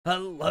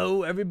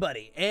Hello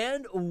everybody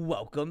and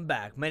welcome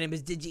back. My name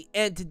is Digi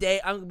and today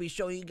I'm going to be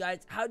showing you guys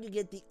how to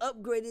get the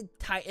upgraded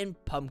Titan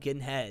pumpkin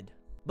head.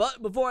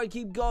 But before I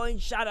keep going,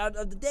 shout out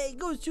of the day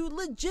goes to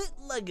Legit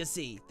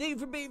Legacy. Thank you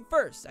for being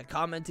first at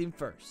commenting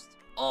first.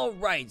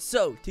 Alright,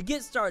 so to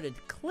get started,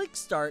 click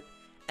start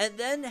and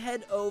then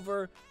head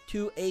over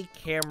to a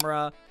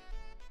camera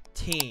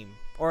team.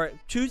 Or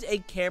choose a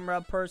camera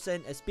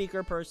person, a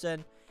speaker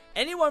person,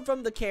 anyone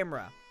from the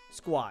camera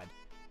squad.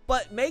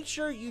 But make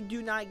sure you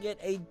do not get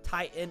a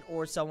Titan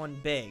or someone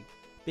big,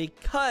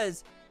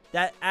 because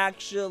that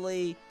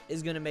actually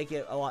is going to make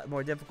it a lot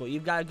more difficult.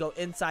 You've got to go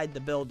inside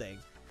the building.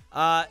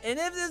 And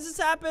if this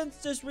happens,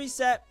 just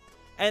reset.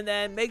 And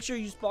then make sure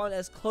you spawn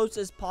as close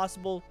as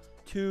possible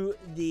to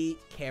the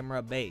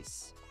camera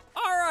base.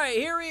 Alright,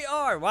 here we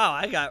are. Wow,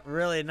 I got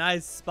really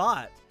nice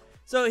spot.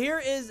 So here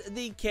is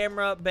the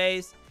camera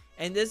base.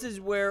 And this is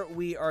where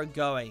we are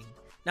going.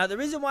 Now, the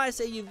reason why I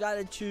say you've got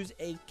to choose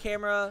a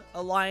camera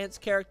alliance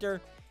character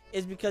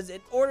is because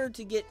in order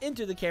to get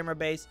into the camera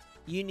base,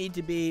 you need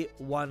to be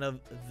one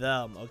of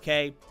them,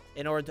 okay?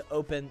 In order to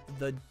open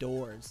the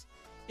doors.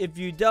 If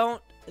you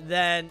don't,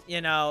 then,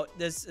 you know,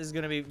 this is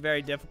going to be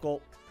very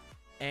difficult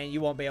and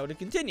you won't be able to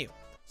continue.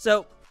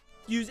 So,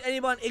 use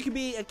anyone. It could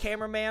be a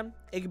cameraman.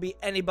 It could be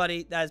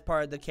anybody that is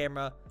part of the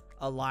camera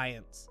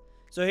alliance.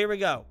 So, here we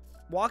go.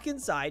 Walk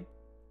inside.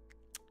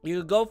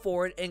 You go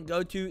forward and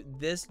go to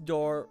this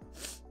door,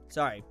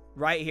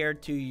 right here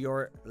to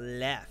your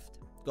left.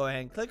 Go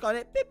ahead and click on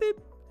it, beep, beep,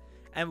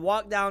 and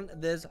walk down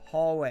this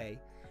hallway.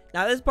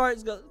 Now, this part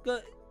is there's a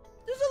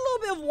little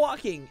bit of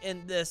walking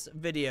in this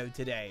video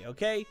today,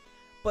 okay?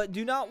 But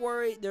do not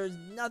worry, there's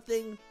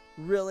nothing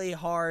really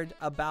hard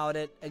about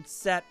it,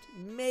 except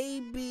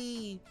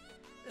maybe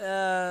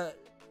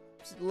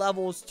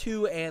levels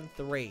 2 and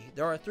 3.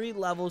 There are 3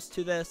 levels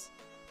to this,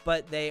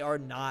 but they are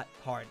not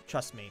hard,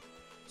 trust me.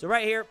 So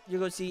right here, you're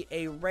going to see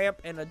a ramp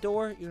and a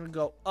door. You're going to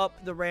go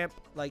up the ramp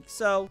like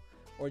so,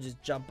 or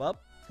just jump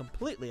up.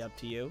 Completely up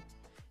to you.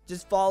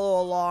 Just follow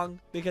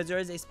along, because there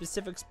is a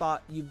specific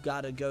spot you've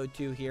got to go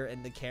to here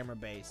in the camera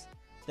base.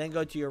 Then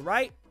go to your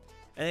right,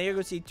 and then you're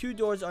going to see 2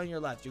 doors on your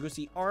left. You're going to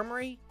see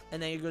Armory,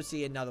 and then you're going to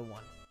see another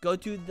one. Go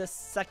to the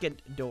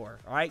second door,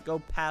 all right? Go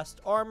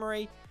past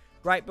Armory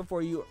right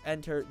before you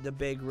enter the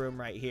big room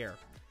right here.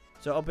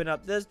 So open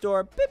up this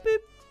door, beep,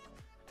 beep.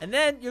 And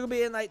then you're going to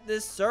be in like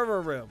this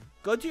server room.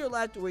 Go to your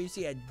left where you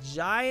see a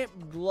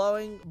giant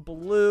glowing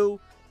blue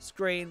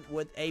screen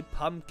with a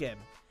pumpkin.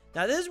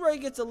 Now this is where it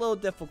gets a little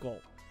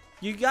difficult.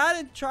 You got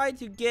to try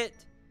to get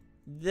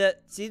the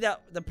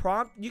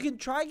prompt. You can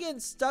try getting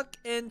stuck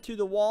into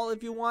the wall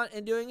if you want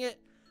and doing it.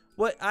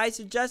 What I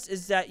suggest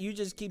is that you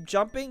just keep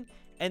jumping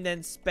and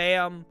then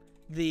spam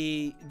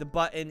the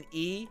button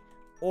E,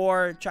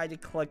 or try to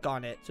click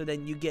on it. So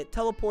then you get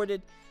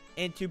teleported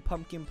into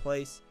Pumpkin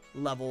Place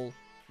level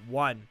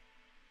 1.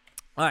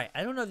 Alright,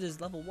 I don't know if this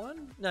is level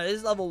 1. No, this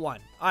is level 1.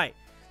 Alright,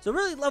 so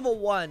really level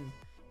 1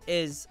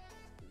 is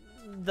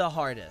the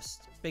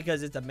hardest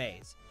because it's a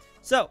maze.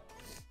 So,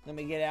 let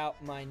me get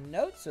out my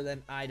notes so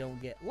then I don't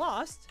get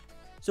lost.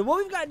 So what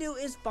we've got to do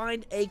is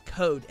find a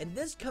code, and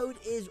this code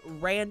is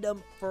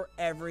random for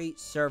every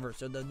server.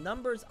 So the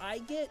numbers I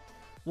get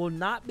will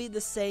not be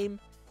the same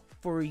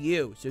for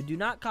you. So do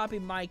not copy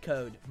my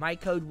code. My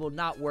code will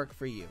not work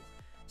for you.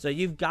 So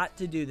you've got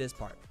to do this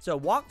part. So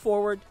walk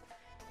forward.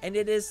 And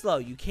it is slow.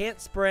 You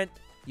can't sprint.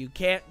 You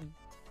can't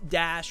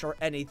dash or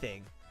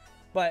anything.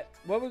 But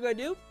what we're going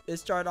to do is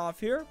start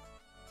off here.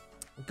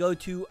 Go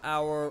to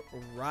our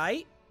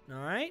right.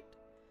 Alright.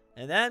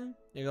 And then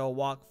you're going to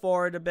walk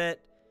forward a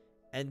bit.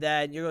 And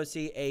then you're going to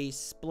see a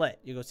split.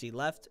 You're going to see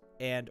left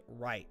and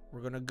right. We're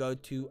going to go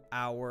to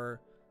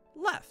our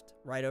left.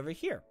 Right over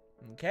here.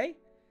 Okay.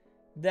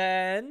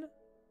 Then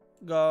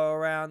go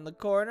around the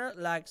corner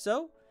like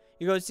so.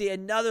 You're going to see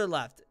another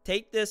left.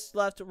 Take this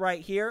left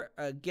right here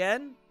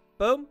again.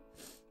 Boom.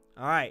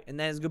 Alright, and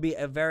then it's going to be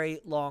a very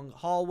long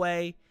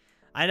hallway.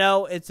 I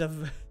know it's a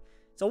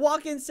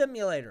walk-in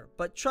simulator,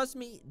 but trust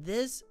me,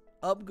 this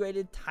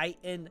upgraded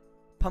Titan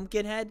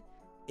pumpkin head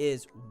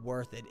is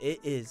worth it. It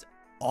is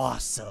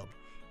awesome.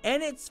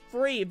 And it's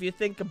free if you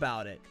think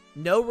about it.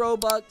 No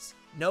Robux,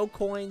 no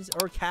coins,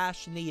 or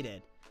cash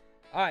needed.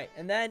 Alright,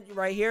 and then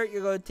right here,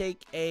 you're going to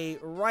take a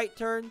right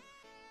turn,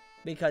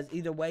 because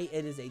either way,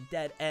 it is a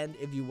dead end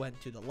if you went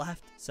to the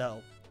left.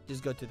 So,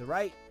 just go to the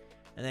right.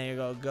 And then you're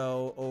going to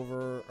go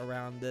over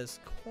around this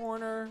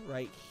corner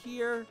right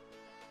here.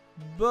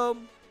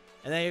 Boom.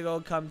 And then you're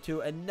going to come to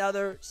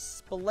another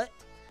split.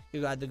 You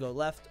got to go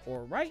left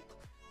or right.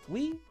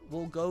 We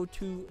will go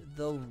to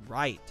the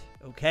right.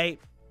 Okay.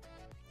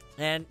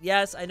 And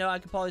yes, I know I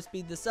could probably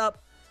speed this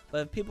up.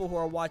 But people who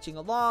are watching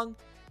along,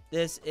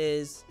 this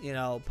is, you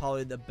know,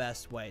 probably the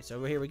best way.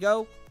 So here we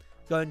go.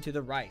 Going to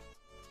the right.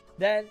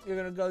 Then you're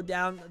going to go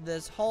down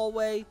this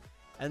hallway.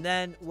 And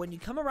then when you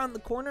come around the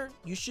corner,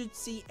 you should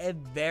see a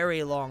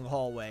very long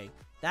hallway.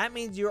 That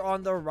means you're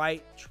on the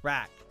right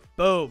track.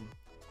 Boom.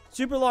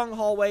 Super long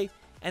hallway.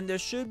 And there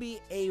should be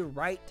a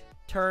right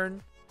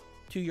turn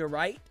to your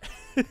right.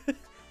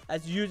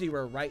 That's usually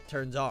where right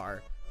turns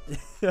are.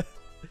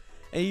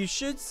 And you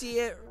should see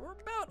it. We're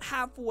about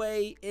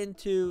halfway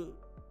into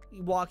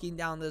walking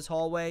down this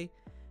hallway.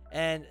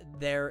 And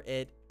there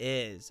it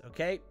is.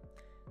 Okay.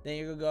 Then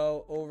you're going to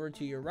go over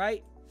to your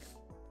right.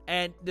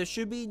 And there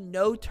should be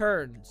no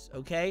turns.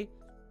 Okay.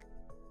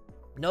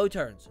 No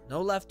turns.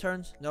 No left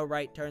turns. No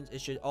right turns.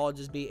 It should all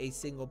just be a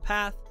single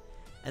path.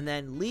 And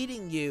then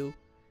leading you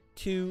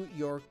to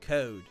your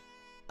code.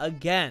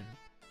 Again,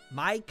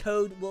 my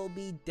code will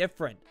be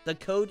different. The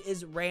code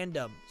is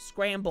random,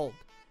 scrambled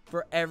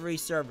for every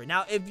server.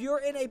 Now, if you're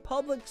in a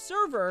public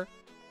server,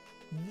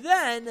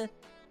 then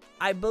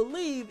I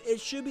believe it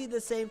should be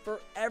the same for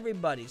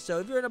everybody. So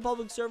if you're in a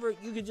public server,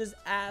 you can just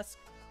ask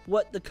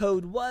what the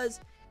code was,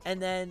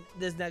 and then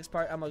this next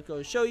part I'm going to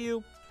go show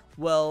you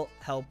will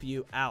help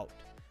you out.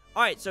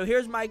 All right, so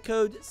here's my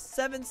code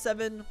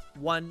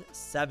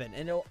 7717,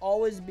 and it'll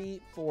always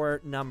be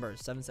 4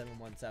 numbers,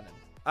 7717.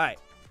 All right,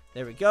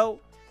 there we go.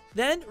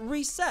 Then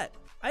reset.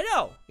 I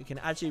know, you can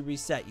actually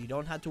reset. You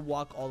don't have to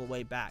walk all the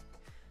way back.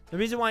 The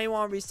reason why you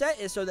want to reset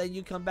is so that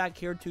you come back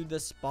here to the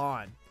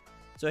spawn.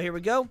 So here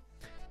we go.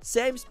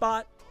 Same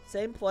spot,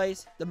 same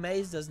place. The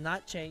maze does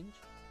not change.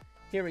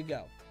 Here we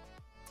go.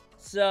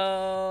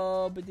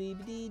 So,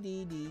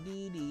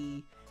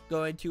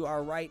 going to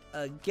our right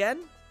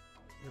again.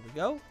 Here we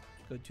go.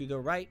 Go to the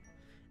right.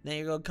 Then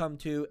you're going to come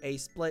to a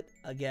split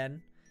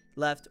again.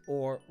 Left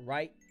or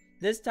right.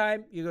 This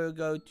time, you're going to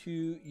go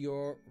to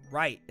your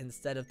right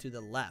instead of to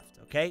the left.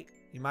 Okay?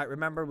 You might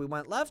remember we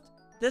went left.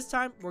 This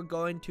time, we're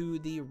going to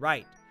the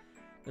right.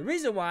 The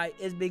reason why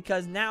is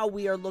because now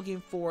we are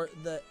looking for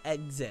the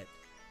exit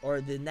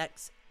or the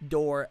next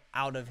door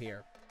out of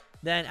here.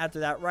 Then after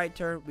that right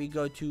turn, we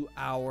go to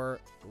our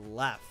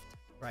left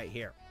right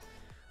here.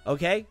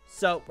 Okay,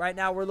 so right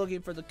now we're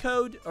looking for the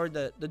code or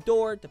the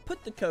door to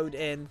put the code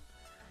in.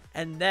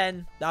 And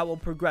then that will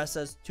progress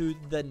us to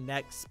the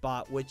next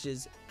spot, which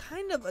is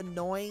kind of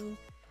annoying.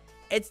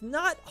 It's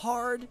not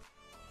hard.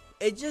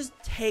 It just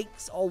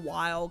takes a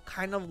while,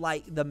 kind of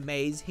like the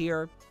maze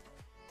here.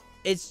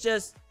 It's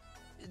just,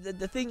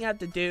 the thing you have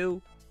to do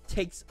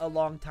takes a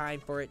long time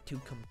for it to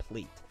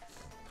complete.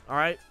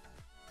 Alright,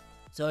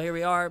 so here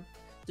we are.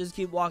 Just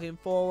keep walking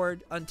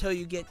forward until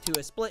you get to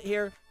a split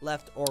here,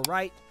 left or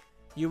right.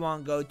 You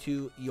want to go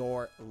to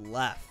your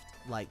left,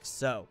 like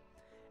so.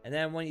 And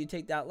then when you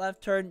take that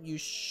left turn, you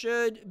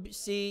should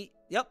see,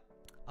 yep,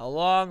 a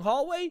long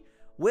hallway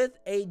with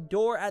a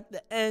door at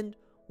the end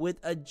with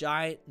a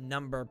giant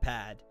number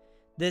pad.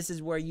 This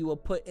is where you will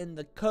put in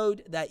the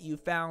code that you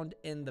found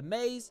in the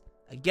maze.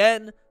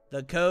 Again,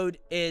 the code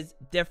is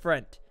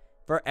different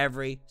for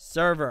every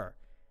server.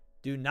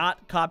 Do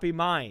not copy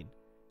mine.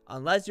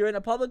 Unless you're in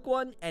a public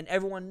one and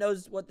everyone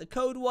knows what the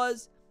code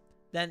was,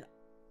 then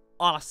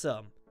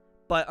awesome.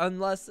 But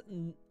unless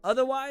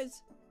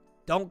otherwise,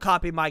 don't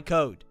copy my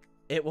code.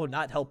 It will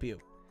not help you.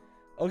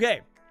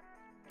 Okay.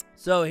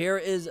 So here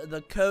is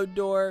the code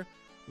door.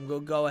 I'm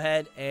going to go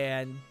ahead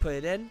and put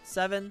it in.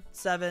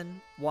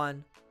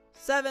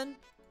 7717.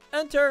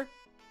 Enter.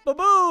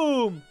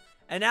 Ba-boom.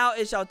 And now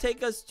it shall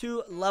take us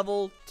to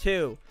level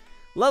 2.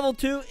 Level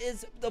 2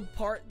 is the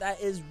part that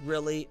is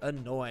really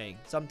annoying.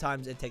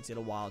 Sometimes it takes it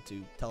a while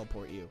to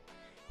teleport you.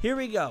 Here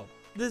we go.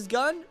 This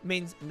gun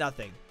means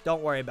nothing.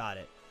 Don't worry about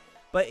it.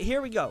 But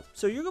here we go.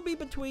 So you're going to be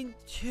between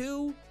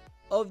 2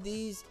 of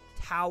these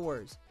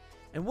towers.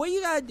 And what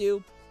you got to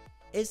do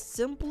is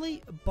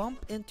simply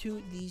bump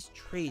into these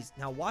trees.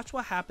 Now watch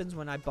what happens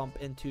when I bump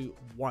into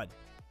one.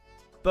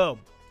 Boom.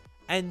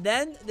 And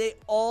then they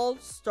all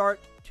start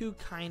to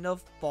kind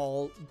of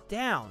fall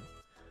down.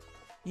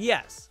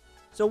 Yes.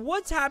 So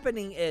what's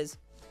happening is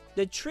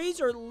the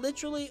trees are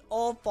literally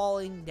all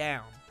falling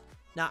down.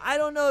 Now I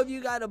don't know if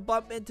you got to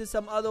bump into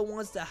some other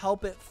ones to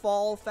help it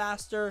fall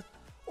faster,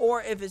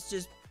 or if it's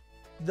just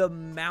the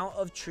amount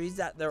of trees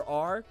that there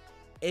are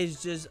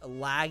is just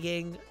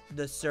lagging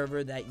the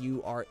server that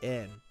you are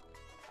in.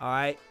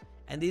 Alright?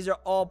 And these are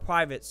all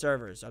private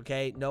servers,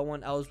 okay? No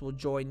one else will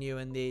join you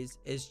in these.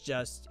 It's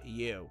just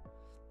you.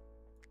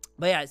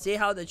 But yeah, see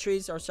how the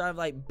trees are sort of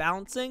like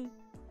bouncing?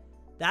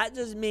 That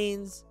just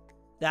means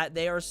that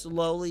they are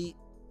slowly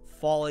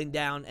falling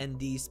down and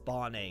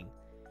despawning.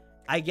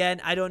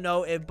 Again, I don't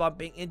know if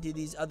bumping into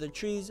these other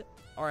trees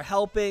are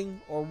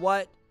helping or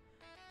what.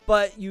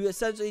 But you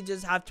essentially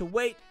just have to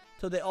wait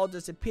till they all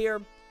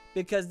disappear,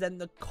 because then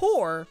the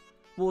core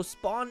will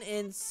spawn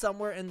in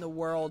somewhere in the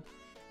world,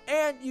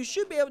 and you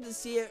should be able to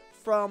see it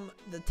from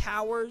the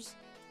towers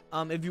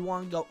if you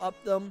want to go up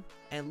them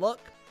and look,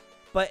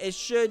 but it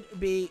should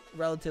be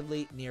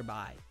relatively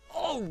nearby.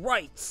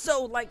 Alright,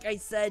 so like I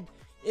said,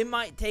 it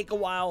might take a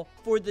while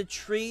for the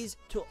trees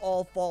to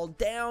all fall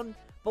down,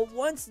 but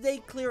once they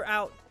clear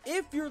out,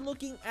 if you're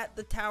looking at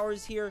the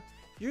towers here,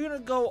 you're going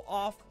to go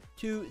off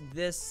to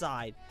this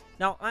side.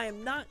 Now, I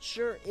am not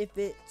sure if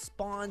it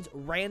spawns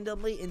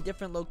randomly in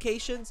different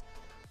locations,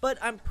 but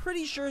I'm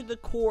pretty sure the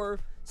core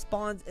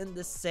spawns in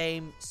the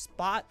same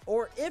spot,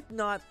 or if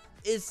not,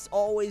 it's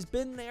always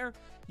been there.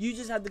 You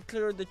just have to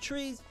clear the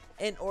trees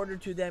in order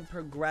to then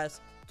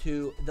progress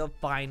to the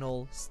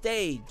final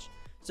stage.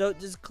 So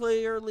just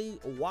clearly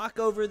walk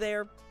over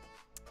there.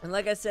 And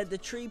like I said, the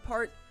tree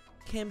part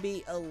can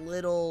be a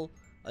little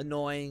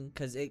annoying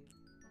because it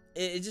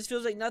just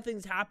feels like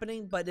nothing's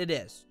happening, but it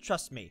is.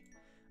 Trust me.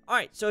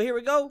 Alright, so here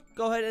we go.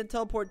 Go ahead and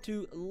teleport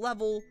to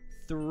level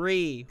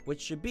 3,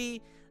 which should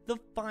be the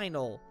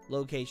final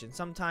location.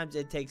 Sometimes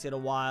it takes it a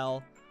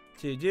while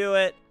to do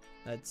it.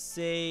 Let's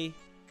see.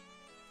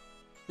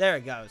 There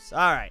it goes.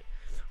 Alright.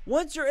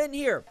 Once you're in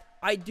here,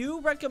 I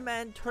do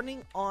recommend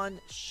turning on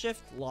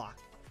shift lock.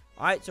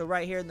 Alright, so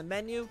right here in the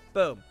menu,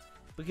 boom.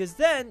 Because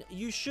then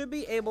you should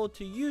be able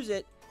to use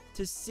it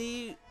to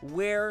see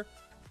where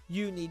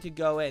you need to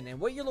go in. And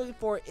what you're looking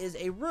for is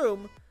a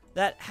room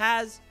that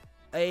has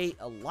a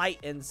light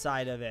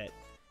inside of it.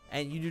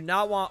 And you do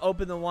not want to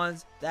open the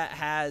ones that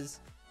has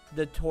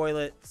the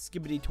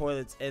skibbity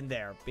toilets in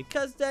there,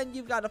 because then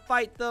you've got to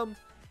fight them,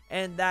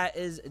 and that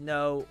is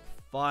no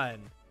fun.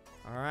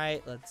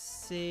 Alright, let's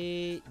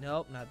see.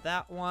 Nope, not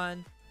that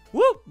one.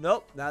 Whoop,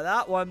 nope, not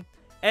that one.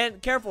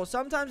 And careful,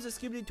 sometimes the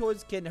skibbity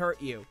toilets can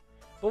hurt you.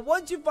 But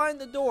once you find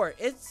the door,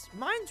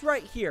 mine's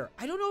right here.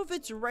 I don't know if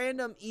it's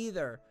random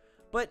either.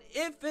 But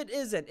if it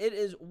isn't, it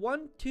is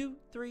 1, 2,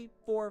 3,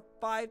 4,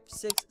 5,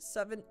 6,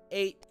 7,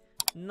 8,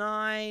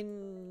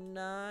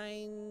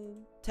 9,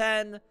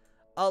 10,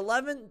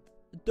 11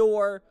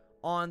 door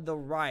on the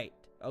right.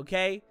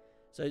 Okay?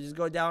 So just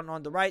go down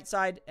on the right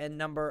side and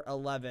number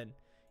 11.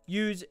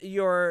 Use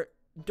your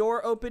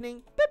door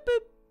opening. Boop, boop.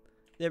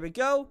 There we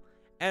go.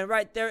 And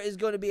right there is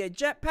going to be a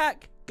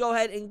jetpack. Go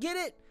ahead and get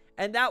it.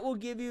 And that will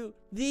give you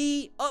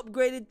the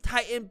upgraded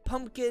Titan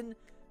pumpkin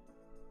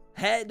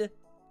head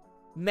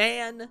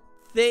man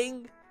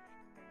thing.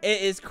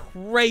 It is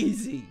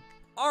crazy.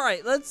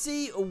 Alright, let's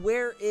see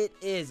where it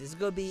is. Is it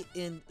going to be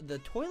in the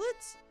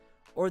toilets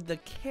or the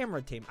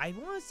camera team? I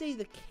want to say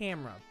the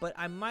camera, but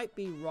I might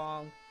be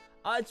wrong.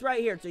 It's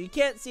right here, so you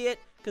can't see it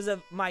because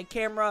of my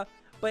camera,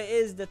 but it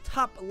is the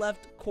top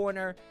left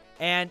corner.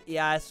 And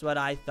yeah, that's what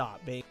I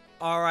thought, babe.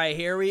 Alright,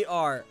 here we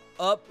are.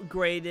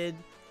 Upgraded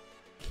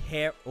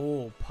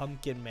oh,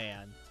 Pumpkin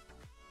Man.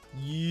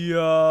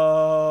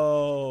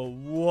 Yo,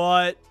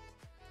 what?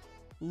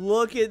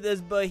 Look at this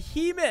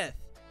behemoth.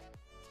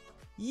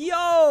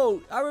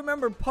 Yo, I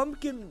remember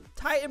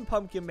Titan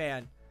Pumpkin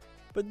Man.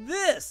 But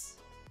this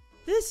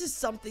is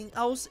something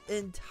else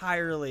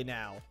entirely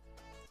now.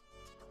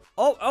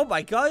 Oh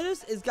my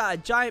goodness, it's got a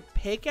giant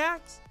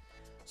pickaxe.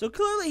 So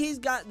clearly he's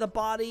got the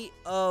body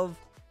of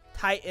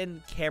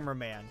Titan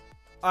Cameraman.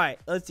 Alright,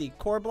 let's see.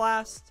 Core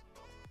Blast.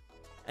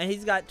 And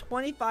he's got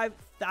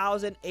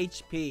 25,000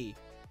 HP.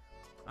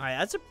 Alright,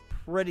 that's a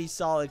pretty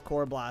solid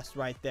Core Blast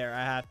right there,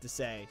 I have to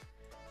say.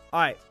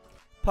 Alright.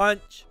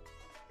 Punch.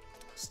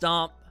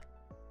 Stomp.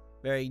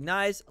 Very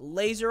nice.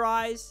 Laser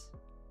Eyes.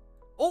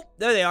 Oh,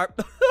 there they are.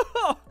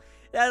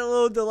 Had a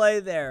little delay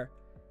there.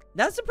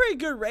 That's a pretty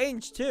good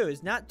range, too.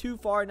 It's not too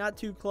far, not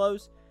too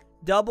close.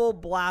 Double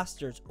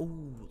Blasters.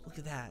 Ooh, look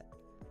at that.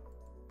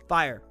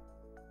 Fire.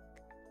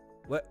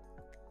 What?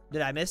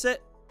 Did I miss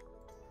it?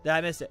 Did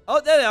I miss it?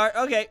 Oh, there they are.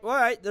 Okay,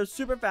 alright. They're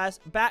super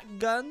fast. Back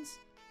guns.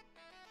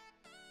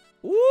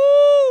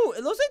 Ooh,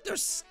 it looks like they're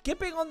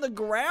skipping on the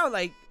ground,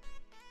 like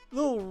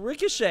little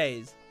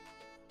ricochets.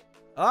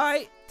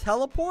 Alright,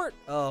 teleport.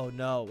 Oh,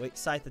 no. Wait,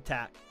 scythe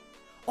attack.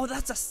 Oh,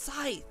 that's a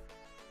scythe.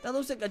 That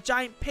looks like a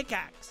giant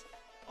pickaxe.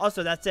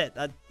 Also, that's it.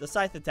 The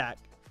scythe attack.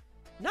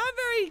 Not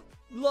very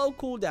low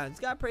cooldown. It's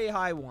got a pretty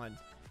high one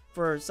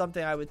for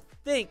something I would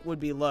think would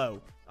be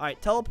low.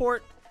 Alright,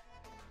 teleport.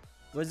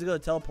 Where's it going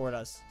to teleport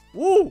us?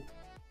 Woo!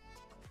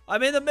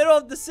 I'm in the middle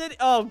of the city.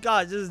 Oh,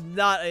 God. This is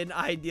not an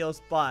ideal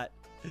spot.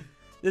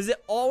 Is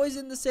it always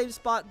in the same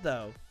spot,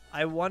 though?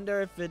 I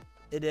wonder if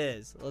it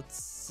is.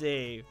 Let's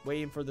see.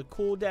 Waiting for the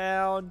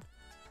cooldown.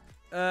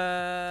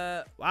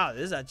 Wow,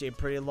 this is actually a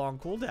pretty long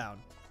cooldown.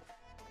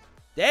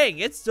 Dang,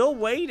 it's still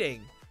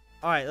waiting.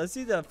 Alright, let's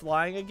see the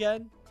flying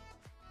again.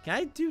 Can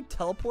I do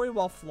teleporting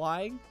while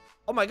flying?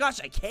 Oh my gosh,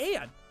 I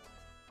can.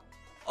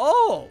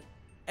 Oh.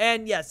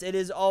 And yes, it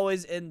is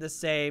always in the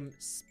same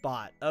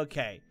spot.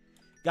 Okay.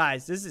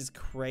 Guys, this is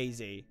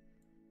crazy.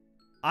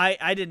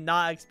 I did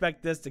not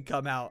expect this to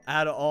come out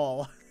at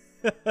all.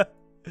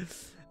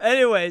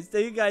 Anyways,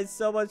 thank you guys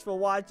so much for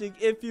watching.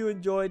 If you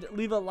enjoyed,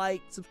 leave a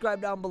like,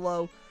 subscribe down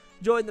below.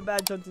 Join the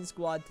Badge Hunting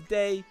Squad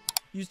today.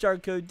 Use star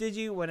code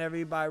Digi whenever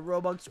you buy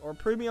Robux or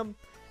Premium.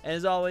 And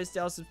as always,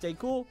 stay awesome, stay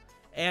cool,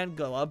 and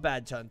go love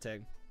badge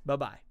hunting.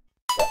 Bye-bye.